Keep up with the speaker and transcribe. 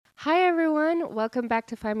Hi, everyone. Welcome back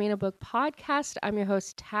to Find Me in a Book podcast. I'm your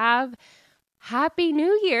host, Tav. Happy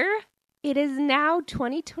New Year. It is now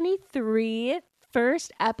 2023,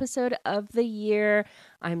 first episode of the year.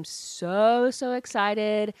 I'm so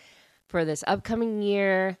excited for this upcoming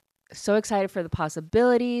year. So excited for the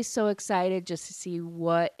possibilities. So excited just to see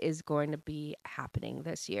what is going to be happening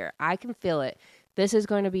this year. I can feel it. This is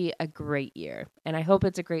going to be a great year, and I hope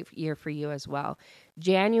it's a great year for you as well.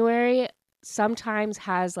 January sometimes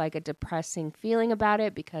has like a depressing feeling about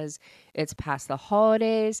it because it's past the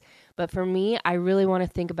holidays. But for me, I really want to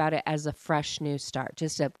think about it as a fresh new start,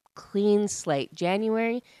 just a clean slate.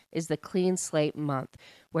 January is the clean slate month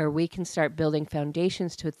where we can start building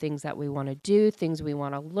foundations to things that we want to do, things we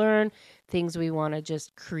want to learn, things we want to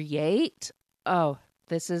just create. Oh,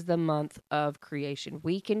 this is the month of creation.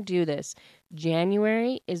 We can do this.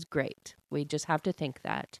 January is great. We just have to think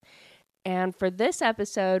that. And for this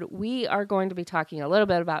episode, we are going to be talking a little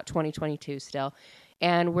bit about 2022 still.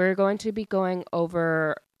 And we're going to be going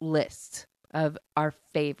over lists of our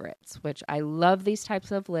favorites, which I love these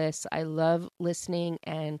types of lists. I love listening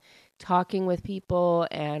and talking with people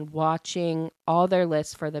and watching all their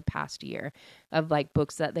lists for the past year of like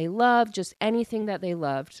books that they love, just anything that they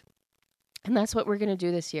loved. And that's what we're going to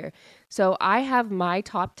do this year. So I have my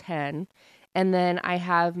top 10, and then I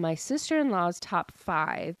have my sister-in-law's top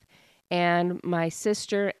 5. And my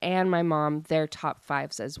sister and my mom, their top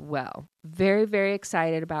 5s as well. Very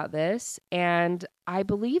excited about this. And I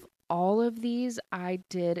believe all of these I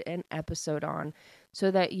did an episode on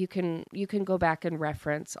so that you can go back and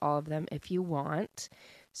reference all of them if you want.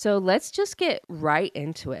 So let's just get right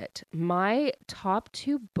into it. My top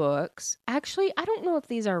 2 books, actually, I don't know if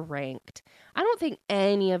these are ranked. I don't think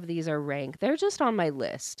any of these are ranked. They're just on my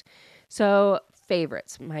list. So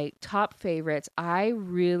favorites, my top favorites. I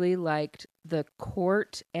really liked The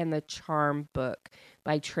Court and the Charm book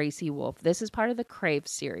by Tracy Wolff. This is part of the Crave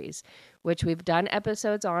series, which we've done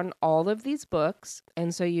episodes on all of these books.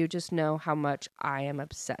 And so you just know how much I am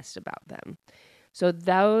obsessed about them. So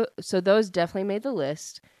those definitely made the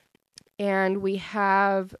list. And we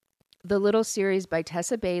have the little series by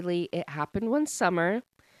Tessa Bailey, It Happened One Summer.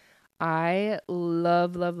 I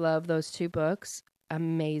love those 2 books.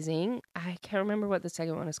 Amazing. I can't remember what the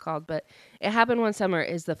second one is called, but It Happened One Summer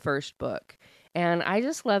is the first book. And I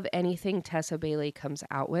just love anything Tessa Bailey comes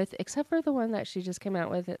out with, except for the one that she just came out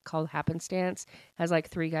with called Happenstance. Has like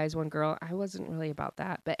 3 guys, 1 girl. I wasn't really about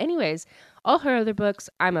that. But anyways, all her other books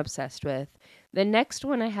I'm obsessed with. The next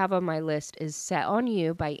one I have on my list is Set on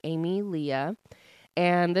You by Amy Leah.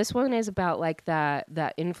 And this one is about like that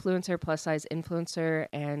influencer, plus size influencer,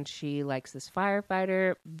 and she likes this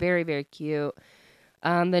firefighter. Very cute.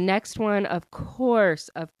 The next one, of course,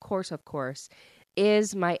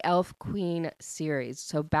 is my Elf Queen series.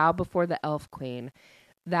 So Bow Before the Elf Queen.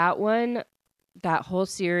 That one, that whole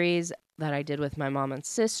series that I did with my mom and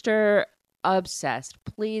sister, obsessed.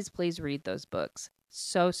 Please read those books.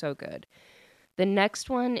 So good. The next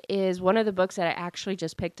one is one of the books that I actually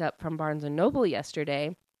just picked up from Barnes & Noble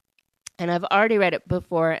yesterday. And I've already read it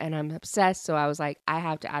before and I'm obsessed. So I was like, I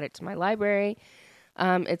have to add it to my library.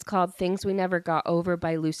 It's called Things We Never Got Over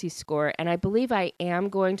by Lucy Score. And I believe I am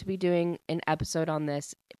going to be doing an episode on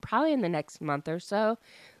this probably in the next month or so.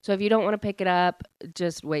 So if you don't want to pick it up,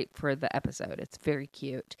 just wait for the episode. It's very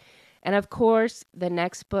cute. And of course, the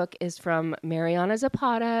next book is from Mariana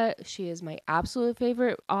Zapata. She is my absolute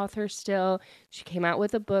favorite author still. She came out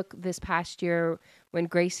with a book this past year, When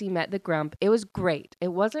Gracie Met the Grump. It was great.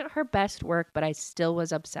 It wasn't her best work, but I still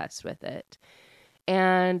was obsessed with it.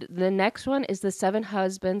 And the next one is The 7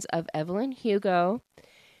 Husbands of Evelyn Hugo.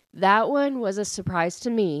 That one was a surprise to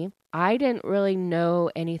me. I didn't really know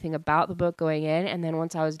anything about the book going in. And then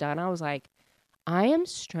once I was done, I was like, I am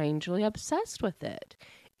strangely obsessed with it.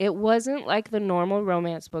 It wasn't like the normal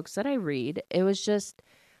romance books that I read. It was just,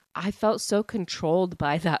 I felt so controlled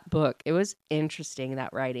by that book. It was interesting,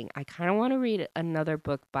 that writing. I kind of want to read another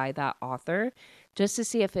book by that author just to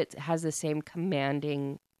see if it has the same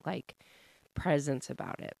commanding, like, presence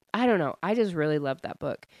about it. I don't know. I just really love that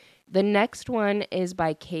book. The next one is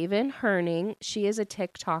by Kaven Herning. She is a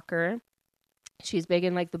TikToker. She's big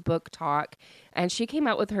in like the book talk, and she came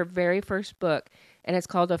out with her very first book, and it's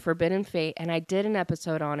called A Forbidden Fate, and I did an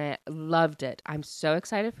episode on it. Loved it. I'm so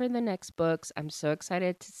excited for the next books. I'm so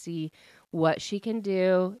excited to see what she can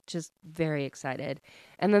do. Just very excited.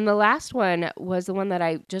 And then the last one was the one that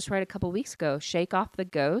I just read a couple weeks ago, Shake Off the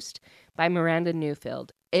Ghost by Miranda Newfield.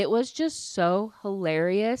 It was just so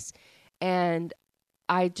hilarious, and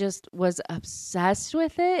I just was obsessed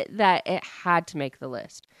with it that it had to make the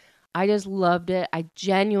list. I just loved it. I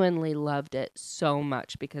genuinely loved it so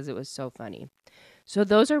much because it was so funny. So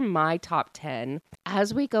those are my top 10.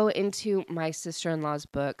 As we go into my sister-in-law's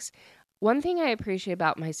books, one thing I appreciate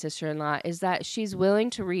about my sister-in-law is that she's willing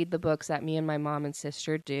to read the books that me and my mom and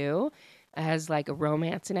sister do as like a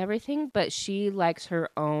romance and everything, but she likes her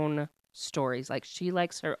own stories. Like she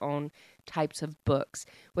likes her own types of books,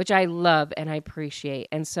 which I love and I appreciate.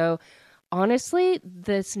 And so honestly,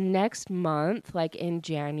 this next month, like in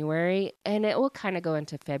January, and it will kind of go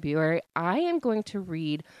into February, I am going to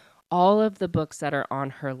read all of the books that are on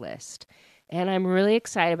her list. And I'm really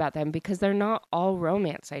excited about them because they're not all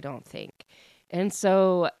romance, I don't think. And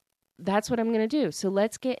so that's what I'm going to do. So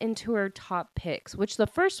let's get into her top picks, which the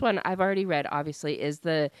first one I've already read, obviously, is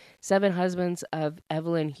The Seven Husbands of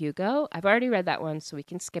Evelyn Hugo. I've already read that one, so we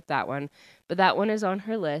can skip that one. But that one is on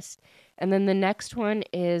her list. And then the next one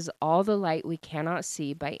is All the Light We Cannot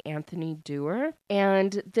See by Anthony Doerr.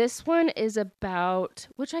 And this one is about,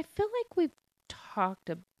 which I feel like we've talked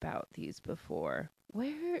about these before.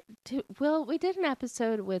 We did an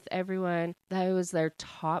episode with everyone that was their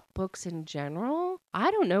top books in general.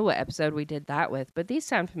 I don't know what episode we did that with, but these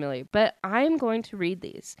sound familiar. But I'm going to read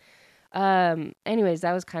these. Anyways,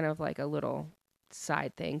 that was kind of like a little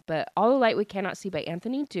side thing. But All the Light We Cannot See by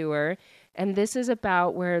Anthony Doerr. And this is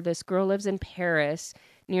about where this girl lives in Paris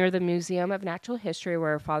near the Museum of Natural History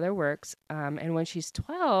where her father works. And when she's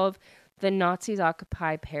 12, the Nazis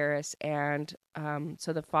occupy Paris, and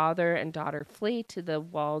so the father and daughter flee to the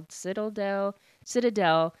walled citadel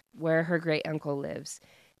where her great uncle lives.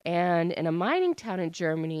 And in a mining town in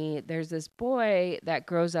Germany, there's this boy that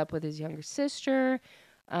grows up with his younger sister,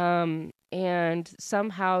 and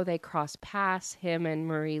somehow they cross paths, him and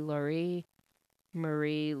Marie Laurie,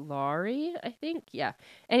 I think. Yeah.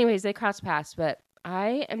 Anyways, they cross paths, but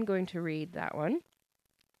I am going to read that one.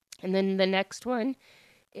 And then the next one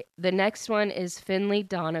is Finley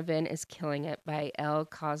Donovan is Killing It by Elle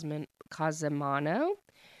Cosimano,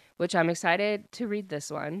 which I'm excited to read this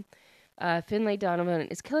one. Finley Donovan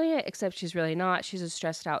is killing it, except she's really not. She's a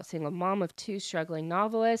stressed out single mom of 2 struggling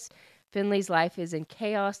novelists. Finley's life is in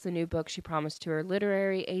chaos. The new book she promised to her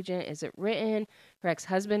literary agent isn't written. Her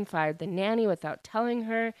ex-husband fired the nanny without telling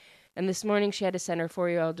her. And this morning she had to send her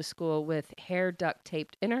 4-year-old to school with hair duct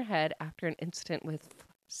taped in her head after an incident with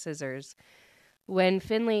scissors. When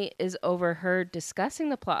Finley is overheard discussing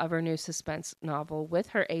the plot of her new suspense novel with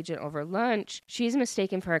her agent over lunch, she's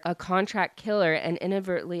mistaken for a contract killer and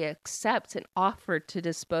inadvertently accepts an offer to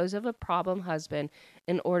dispose of a problem husband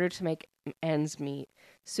in order to make ends meet.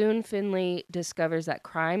 Soon, Finley discovers that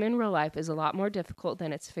crime in real life is a lot more difficult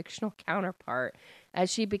than its fictional counterpart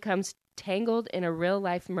as she becomes tangled in a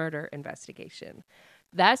real-life murder investigation.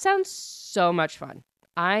 That sounds so much fun.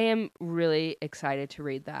 I am really excited to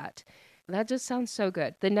read that. That just sounds so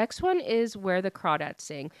good. The next one is Where the Crawdads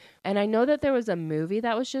Sing. And I know that there was a movie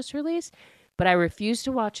that was just released, but I refuse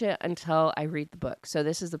to watch it until I read the book. So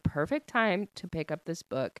this is the perfect time to pick up this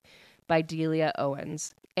book by Delia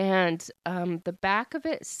Owens. And the back of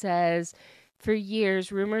it says, for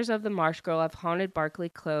years, rumors of the Marsh Girl have haunted Barkley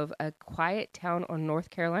Cove, a quiet town on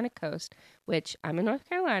North Carolina coast, which I'm in North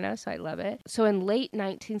Carolina, so I love it. So in late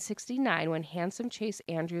 1969, when handsome Chase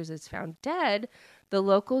Andrews is found dead, the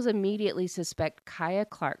locals immediately suspect Kaya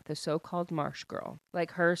Clark, the so-called Marsh Girl,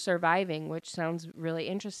 like her surviving, which sounds really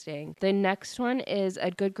interesting. The next one is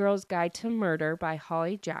A Good Girl's Guide to Murder by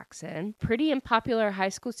Holly Jackson. Pretty and popular high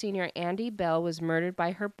school senior Andy Bell was murdered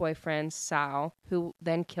by her boyfriend, Sal, who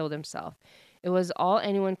then killed himself. It was all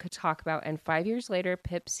anyone could talk about, and 5 years later,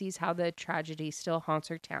 Pip sees how the tragedy still haunts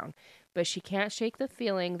her town. But she can't shake the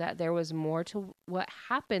feeling that there was more to what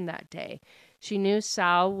happened that day. She knew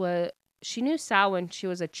Sal when she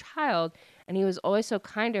was a child, and he was always so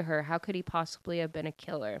kind to her. How could he possibly have been a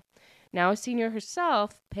killer? Now a senior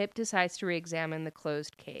herself, Pip decides to re-examine the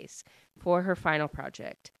closed case for her final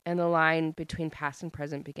project, and the line between past and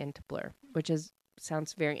present begin to blur, which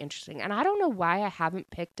sounds very interesting. And I don't know why I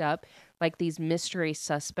haven't picked up like these mystery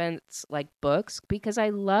suspense like books, because I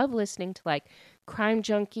love listening to like crime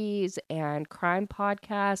junkies and crime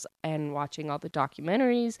podcasts and watching all the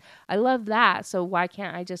documentaries. I love that. So why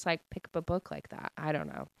can't I just like pick up a book like that? I don't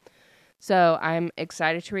know. So I'm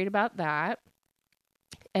excited to read about that.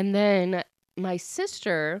 And then my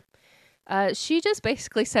sister, she just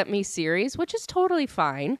basically sent me series, which is totally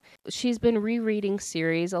fine. She's been rereading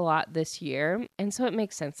series a lot this year, and so it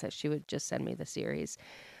makes sense that she would just send me the series.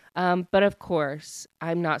 But of course,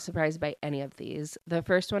 I'm not surprised by any of these. The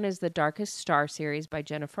first one is the Darkest Star series by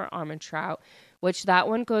Jennifer Armentrout, which that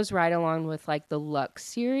one goes right along with like the Lux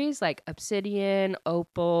series, like Obsidian,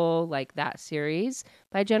 Opal, like that series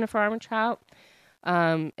by Jennifer Armentrout.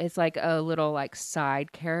 It's like a little like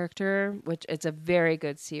side character, which it's a very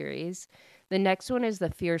good series. The next one is the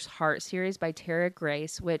Fierce Heart series by Tara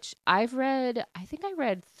Grace, which I think I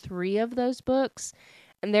read 3 of those books,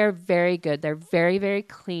 and they're very good. They're very, very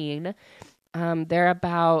clean. They're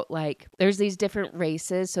about like, there's these different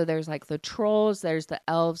races. So there's like the trolls, there's the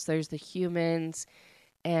elves, there's the humans,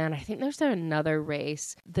 and I think there's another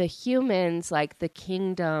race. The humans, like the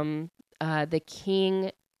kingdom, the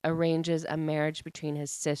king arranges a marriage between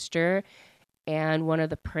his sister and one of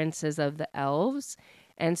the princes of the elves.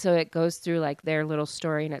 And so it goes through like their little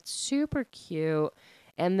story, and it's super cute.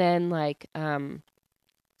 And then like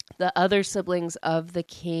the other siblings of the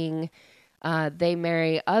king, they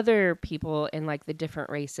marry other people in like the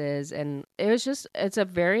different races. And it's a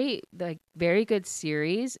very good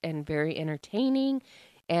series and very entertaining.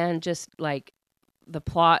 And just like the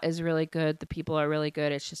plot is really good. The people are really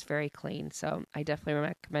good. It's just very clean. So I definitely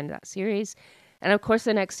recommend that series. And of course,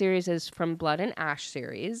 the next series is From Blood and Ash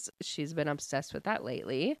series. She's been obsessed with that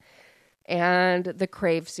lately. And the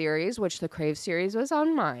Crave series, which the Crave series was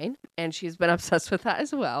on mine, and she's been obsessed with that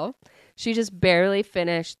as well. She just barely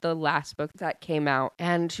finished the last book that came out,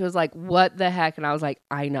 and she was like, what the heck? And I was like,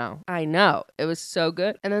 I know. It was so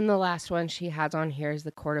good. And then the last one she has on here is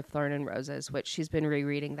The Court of Thorn and Roses, which she's been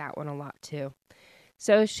rereading that one a lot too.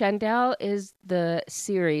 So Chandel is the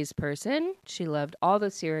series person. She loved all the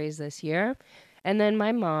series this year. And then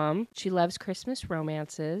my mom, she loves Christmas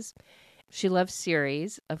romances. She loves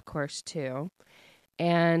series, of course, too.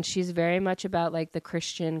 And she's very much about like the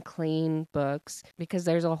Christian clean books because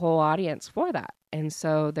there's a whole audience for that. And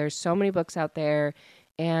so there's so many books out there.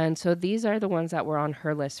 And so these are the ones that were on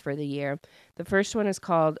her list for the year. The first one is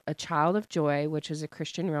called A Child of Joy, which is a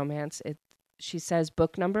Christian romance. She says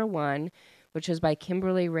book number 1, which is by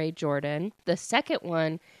Kimberly Ray Jordan. The second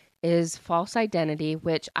one is False Identity,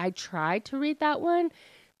 which I tried to read that one,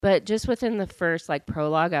 but just within the first like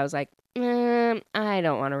prologue, I was like, I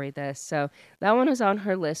don't want to read this. So that one was on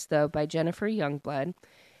her list though, by Jennifer Youngblood.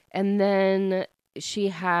 And then she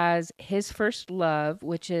has His First Love,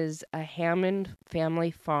 which is a Hammond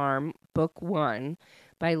Family Farm, book 1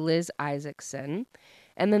 by Liz Isaacson.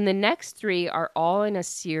 And then the next 3 are all in a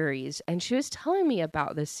series. And she was telling me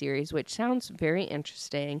about this series, which sounds very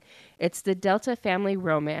interesting. It's the Delta Family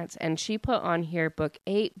Romance. And she put on here book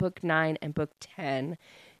 8, book 9, and book 10.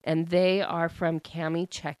 And they are from Cami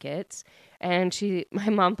Checketts. And my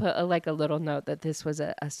mom put a little note that this was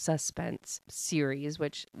a suspense series,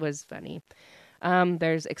 which was funny.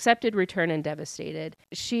 There's Accepted, Return, and Devastated.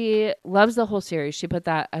 She loves the whole series. She put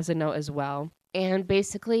that as a note as well. And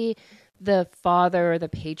basically, the father or the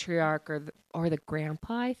patriarch or the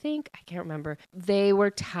grandpa, I think, I can't remember, they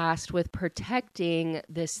were tasked with protecting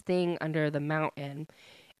this thing under the mountain.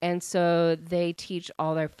 And so they teach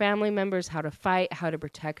all their family members how to fight, how to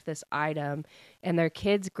protect this item, and their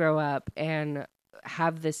kids grow up and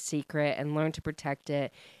have this secret and learn to protect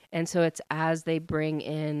it. And so it's as they bring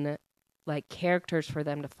in like characters for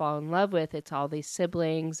them to fall in love with, it's all these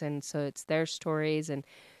siblings, and so it's their stories and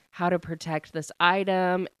how to protect this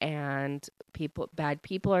item, and bad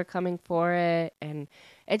people are coming for it, and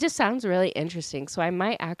it just sounds really interesting. So I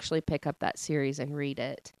might actually pick up that series and read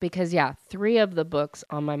it because 3 of the books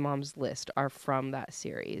on my mom's list are from that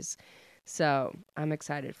series. So I'm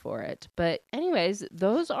excited for it. But anyways,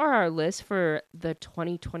 those are our lists for the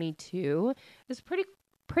 2022. It's pretty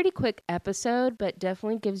quick episode, but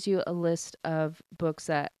definitely gives you a list of books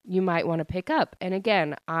that you might want to pick up. And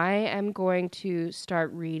again, I am going to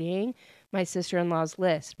start reading my sister-in-law's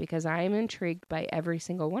list because I am intrigued by every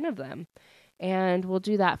single one of them. And we'll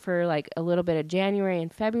do that for like a little bit of January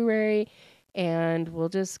and February, and we'll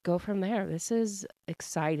just go from there. This is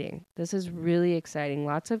exciting. This is really exciting.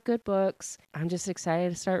 Lots of good books. I'm just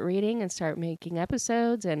excited to start reading and start making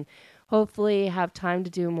episodes, and hopefully have time to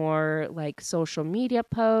do more like social media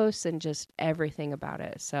posts and just everything about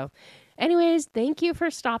it. So anyways, thank you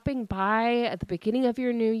for stopping by at the beginning of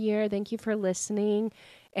your new year. Thank you for listening.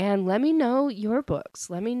 And let me know your books.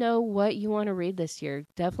 Let me know what you want to read this year.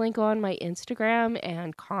 Definitely go on my Instagram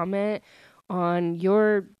and comment on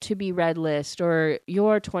your to be read list or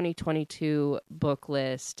your 2022 book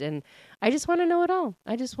list. And I just want to know it all.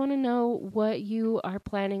 I just want to know what you are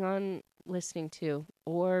planning on listening to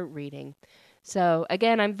or reading. So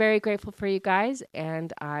again, I'm very grateful for you guys,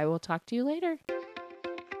 and I will talk to you later.